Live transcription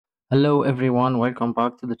Hello everyone, welcome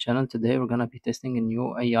back to the channel. Today we're gonna be testing a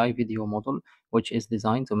new AI video model which is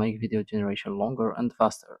designed to make video generation longer and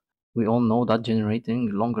faster. We all know that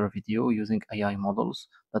generating longer video using AI models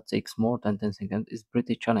that takes more than 10 seconds is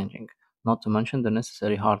pretty challenging, not to mention the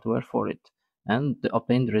necessary hardware for it. And the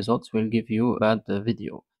obtained results will give you bad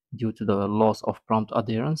video due to the loss of prompt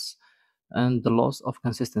adherence and the loss of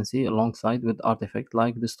consistency alongside with artifacts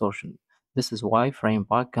like distortion. This is why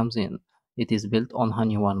Framepack comes in. It is built on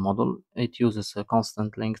Honey-1 model. It uses a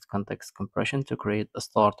constant linked context compression to create a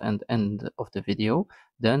start and end of the video.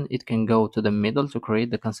 Then it can go to the middle to create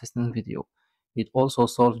the consistent video. It also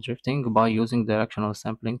solves drifting by using directional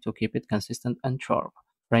sampling to keep it consistent and sharp.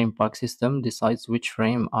 Framepack system decides which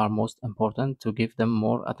frame are most important to give them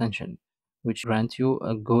more attention, which grants you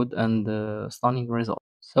a good and stunning result.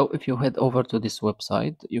 So if you head over to this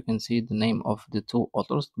website, you can see the name of the two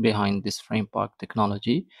authors behind this Framepack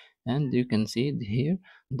technology, and you can see here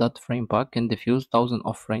that Framepack can diffuse thousands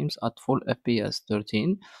of frames at full FPS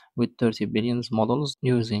 13 with 30 billion models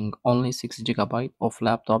using only 6 GB of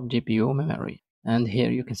laptop GPU memory. And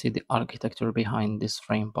here you can see the architecture behind this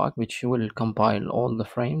Framepack, which will compile all the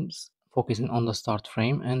frames focusing on the start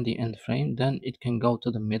frame and the end frame. Then it can go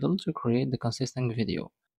to the middle to create the consistent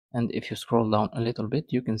video. And if you scroll down a little bit,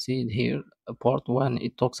 you can see here a part when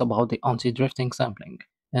it talks about the anti-drifting sampling.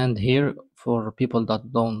 And here, for people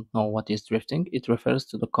that don't know what is drifting, it refers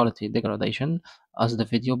to the quality degradation as the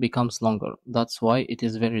video becomes longer. That's why it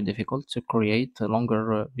is very difficult to create a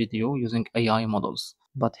longer video using AI models.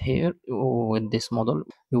 But here, with this model,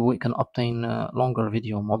 we can obtain a longer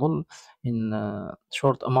video model in a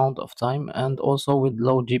short amount of time and also with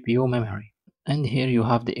low GPU memory. And here you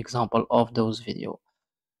have the example of those videos.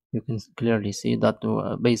 You can clearly see that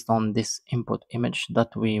based on this input image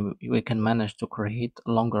that we can manage to create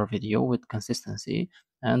a longer video with consistency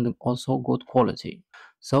and also good quality.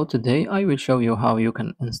 So today I will show you how you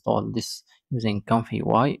can install this using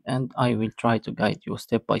Comfyui, and I will try to guide you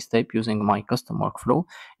step by step using my custom workflow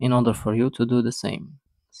in order for you to do the same.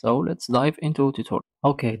 So let's dive into tutorial.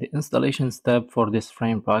 Okay, the installation step for this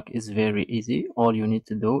Framepack is very easy. All you need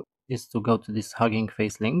to do is to go to this Hugging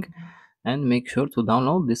Face link and make sure to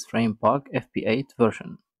download this Framepack FP8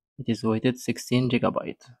 version. It is weighted 16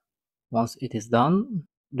 GB. Once it is done,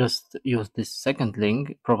 just use this second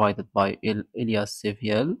link provided by Elias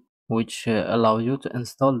Seviel, which allows you to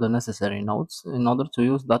install the necessary nodes in order to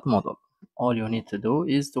use that model. All you need to do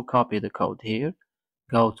is to copy the code here,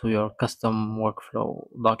 go to your custom workflow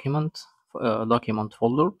document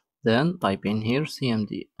folder, then type in here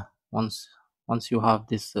CMD. Once you have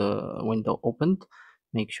this window opened,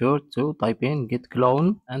 make sure to type in git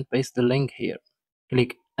clone and paste the link here.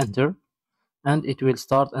 Click enter and it will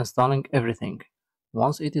start installing everything.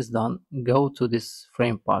 Once it is done, go to this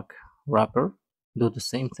Framepack wrapper, do the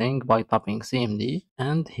same thing by tapping cmd,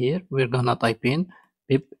 and here we're gonna type in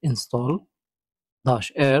pip install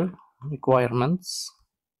 -r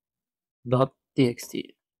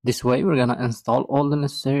requirements.txt. This way we're gonna install all the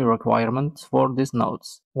necessary requirements for these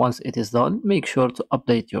nodes. Once it is done, make sure to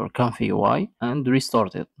update your Comfyui and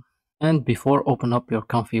restart it. And before open up your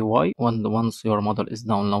Comfyui, once your model is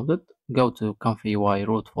downloaded, go to Comfyui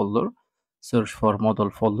root folder, search for model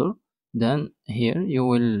folder, then here you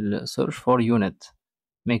will search for unit.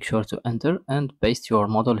 Make sure to enter and paste your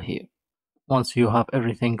model here. Once you have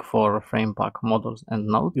everything for Framepack models and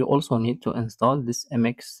nodes, you also need to install this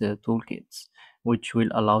MX toolkits, which will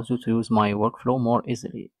allow you to use my workflow more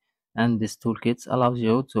easily. And this toolkits allows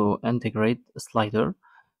you to integrate a slider,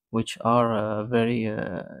 which are very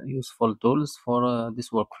useful tools for this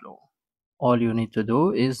workflow. All you need to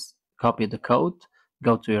do is copy the code,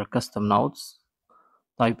 go to your custom nodes,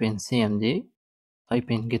 type in cmd, type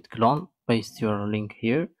in git clone, paste your link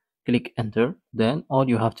here, click enter. Then all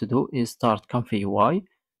you have to do is start Comfyui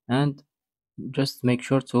and just make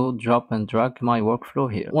sure to drop and drag my workflow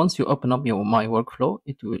here. Once you open up my workflow,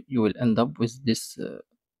 you will end up with this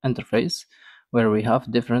interface where we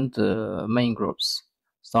have different main groups,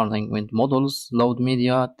 starting with models, load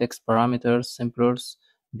media, text parameters, simplers,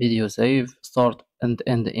 video save, start and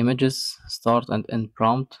end images, start and end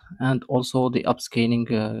prompt, and also the upscaling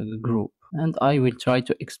group. And I will try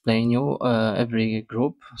to explain you every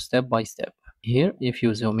group step by step. Here, if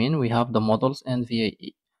you zoom in, we have the models and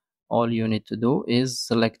VAE. All you need to do is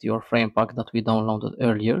select your Framepack that we downloaded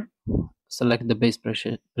earlier, select the base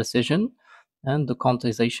precision and the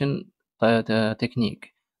quantization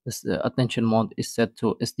technique. This attention mode is set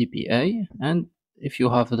to SDPA, and if you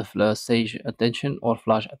have the Sage attention or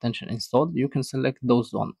Flash attention installed, you can select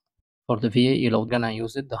those one. For the VAE load, gonna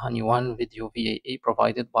use it the Honey-1 video VAE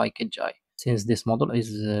provided by Kijai. since this model is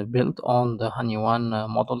built on the Honey-1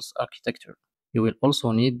 model's architecture. You will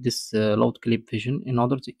also need this load clip vision in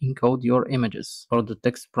order to encode your images. For the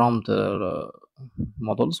text prompt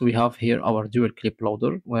models, we have here our dual clip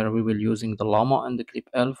loader, where we will using the llama and the clip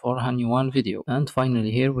L for Honey-1 video. And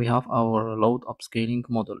finally here we have our load upscaling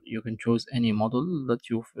model. You can choose any model that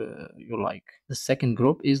you like. The second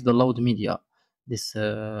group is the load media. This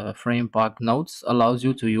Framepack notes allows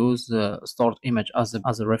you to use stored image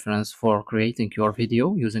as a reference for creating your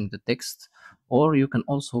video using the text, or you can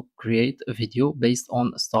also create a video based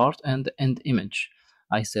on start and end image.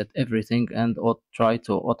 I set everything and try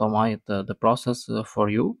to automate the process for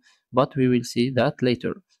you, but we will see that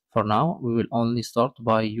later. For now, we will only start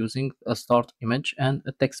by using a start image and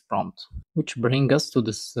a text prompt, which brings us to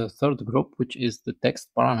this third group, which is the text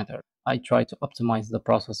parameter. I try to optimize the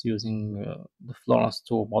process using the Florence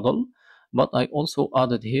 2 model, but I also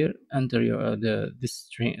added here enter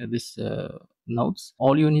this notes.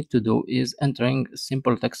 All you need to do is entering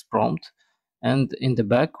simple text prompt, and in the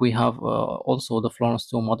back we have also the Florence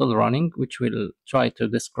 2 model running, which will try to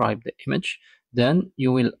describe the image. Then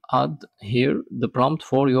you will add here the prompt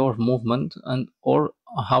for your movement and or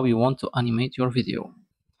how you want to animate your video.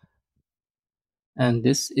 And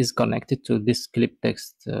this is connected to this clip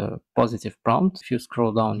text positive prompt. If you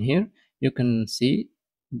scroll down here, you can see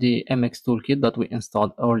the MX toolkit that we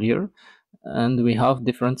installed earlier, and we have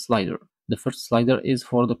different slider. The first slider is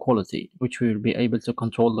for the quality, which we will be able to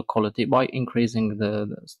control the quality by increasing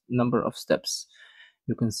the number of steps.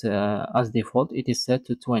 You can say as default it is set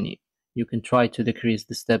to 20. You can try to decrease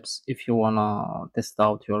the steps if you wanna test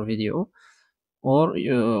out your video, or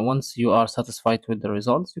once you are satisfied with the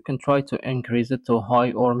results, you can try to increase it to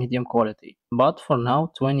high or medium quality. But for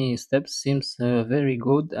now, 20 steps seems very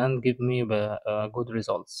good and give me good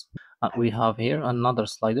results. We have here another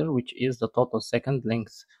slider, which is the total second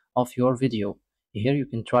length of your video. Here you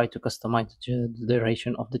can try to customize the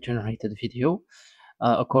duration of the generated video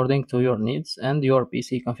according to your needs and your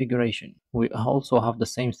PC configuration. We also have the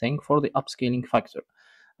same thing for the upscaling factor.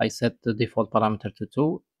 I set the default parameter to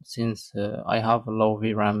 2 since I have a low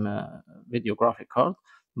VRAM video graphic card,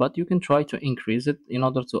 but you can try to increase it in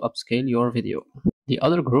order to upscale your video. The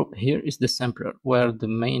other group here is the sampler, where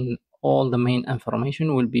all the main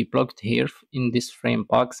information will be plugged here in this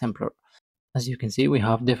Framepack sampler. As you can see, we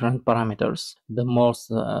have different parameters. The most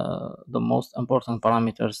important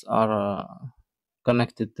parameters are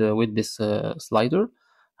connected with this slider.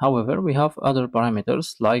 However, we have other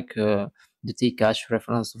parameters like the T-cache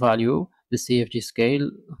reference value, the CFG scale,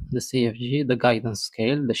 the guidance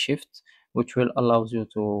scale, the shift, which will allow you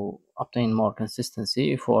to obtain more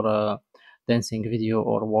consistency for a dancing video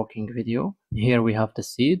or walking video. Here we have the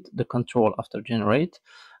seed, the control after generate,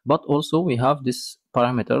 but also we have this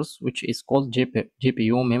parameters which is called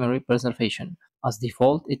GPU memory preservation. As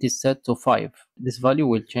default, it is set to 5. This value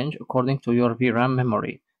will change according to your VRAM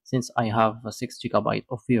memory. Since I have 6 GB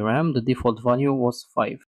of VRAM, the default value was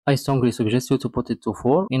 5. I strongly suggest you to put it to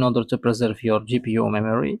 4 in order to preserve your GPU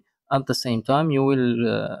memory. At the same time, you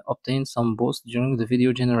will obtain some boost during the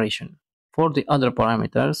video generation. For the other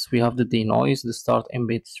parameters, we have the denoise, the start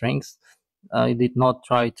embed strength. I did not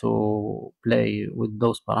try to play with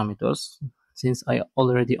those parameters since I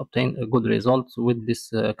already obtained a good result with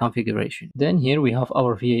this configuration. Then here we have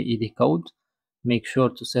our VAED code. Make sure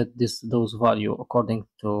to set those value according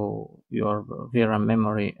to your VRAM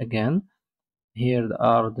memory again. Here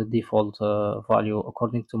are the default value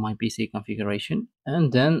according to my PC configuration,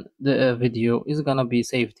 and then the video is gonna be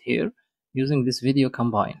saved here using this video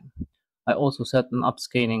combine. I also set an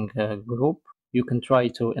upscaling group. You can try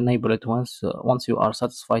to enable it once you are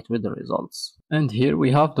satisfied with the results. And here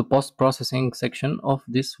we have the post-processing section of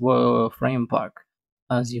this Framepack.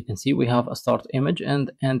 As you can see, we have a start image and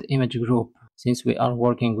end image group. Since we are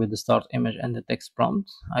working with the start image and the text prompt,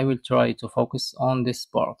 I will try to focus on this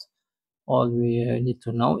part. All we need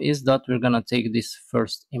to know is that we're gonna take this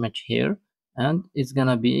first image here, and it's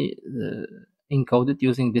gonna be encoded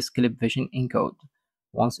using this clip vision encode.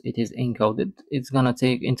 Once it is encoded, it's gonna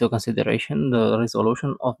take into consideration the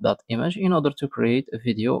resolution of that image in order to create a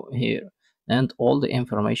video here, and all the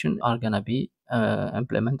information are gonna be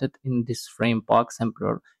implemented in this Framepack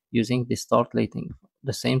sampler using the start latent.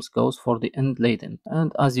 The same goes for the end latent.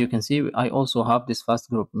 And as you can see, I also have this fast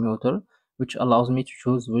group muter, which allows me to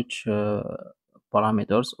choose which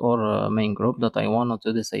parameters or main group that I want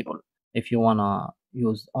to disable. If you wanna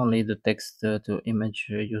use only the text to image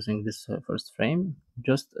using this first frame,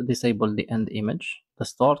 just disable the end image, the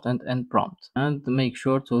start and end prompt, and make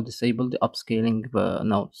sure to disable the upscaling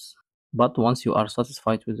nodes. But once you are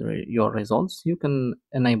satisfied with your results, you can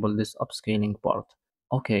enable this upscaling part.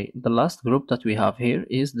 Okay, the last group that we have here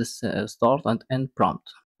is this start and end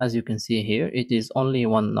prompt. As you can see here, it is only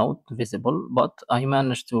one node visible, but I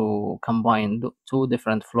managed to combine two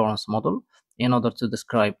different Florence models in order to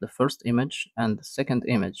describe the first image and the second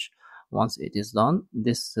image. Once it is done,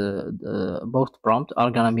 both prompts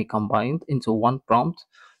are gonna be combined into one prompt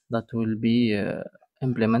that will be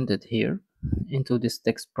implemented here into this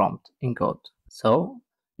text prompt encode. So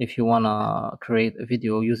if you wanna create a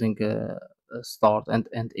video using start and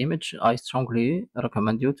end image, I strongly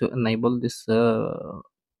recommend you to enable this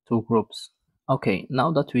two groups. Okay,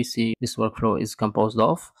 now that we see this workflow is composed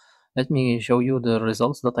of, let me show you the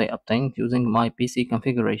results that I obtained using my PC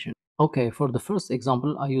configuration. Okay, for the first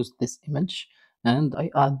example, I used this image and I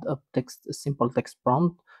add a simple text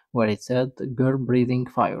prompt where it said girl breathing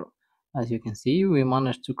fire. As you can see, we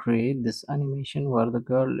managed to create this animation where the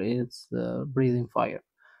girl is breathing fire.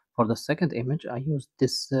 For the second image, I used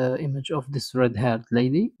this image of this red-haired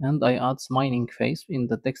lady and I add smiling face in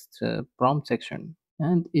the text prompt section.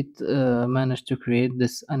 And it managed to create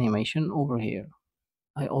this animation over here.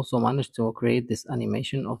 I also managed to create this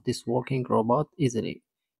animation of this walking robot easily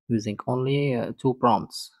using only two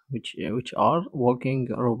prompts, which are walking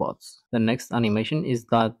robots. The next animation is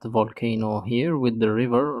that volcano here with the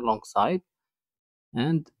river alongside,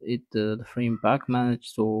 and the Framepack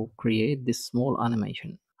managed to create this small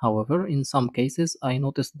animation. However, in some cases, I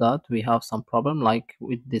noticed that we have some problem like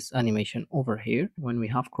with this animation over here when we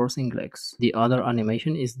have crossing legs. The other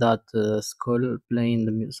animation is that skull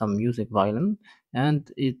playing some music violin,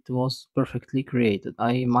 and it was perfectly created.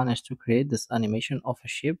 I managed to create this animation of a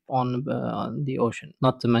ship on the ocean.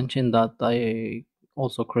 Not to mention that I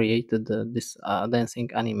also created this dancing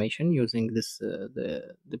animation using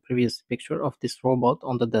the previous picture of this robot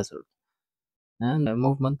on the desert, and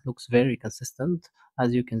movement looks very consistent,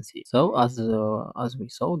 as you can see. So as we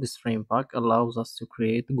saw, this frame pack allows us to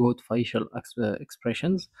create good facial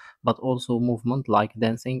expressions, but also movement like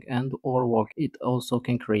dancing and or walk. It also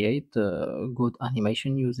can create good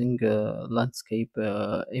animation using landscape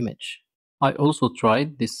image. I also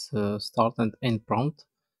tried this start and end prompt,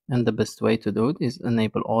 and the best way to do it is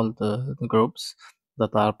enable all the groups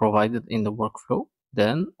that are provided in the workflow.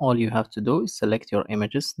 Then all you have to do is select your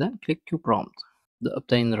images, then click to prompt. The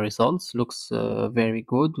obtained results looks very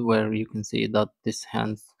good, where you can see that this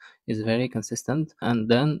hand is very consistent, and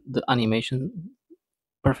then the animation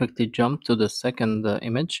perfectly jumped to the second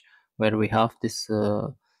image where we have this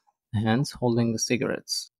hands holding the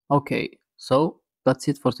cigarettes. Okay, so that's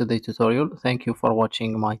it for today's tutorial. Thank you for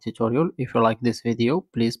watching my tutorial. If you like this video,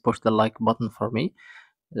 please push the like button for me.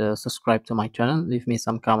 Subscribe to my channel, leave me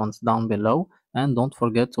some comments down below, and don't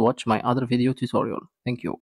forget to watch my other video tutorial. Thank you.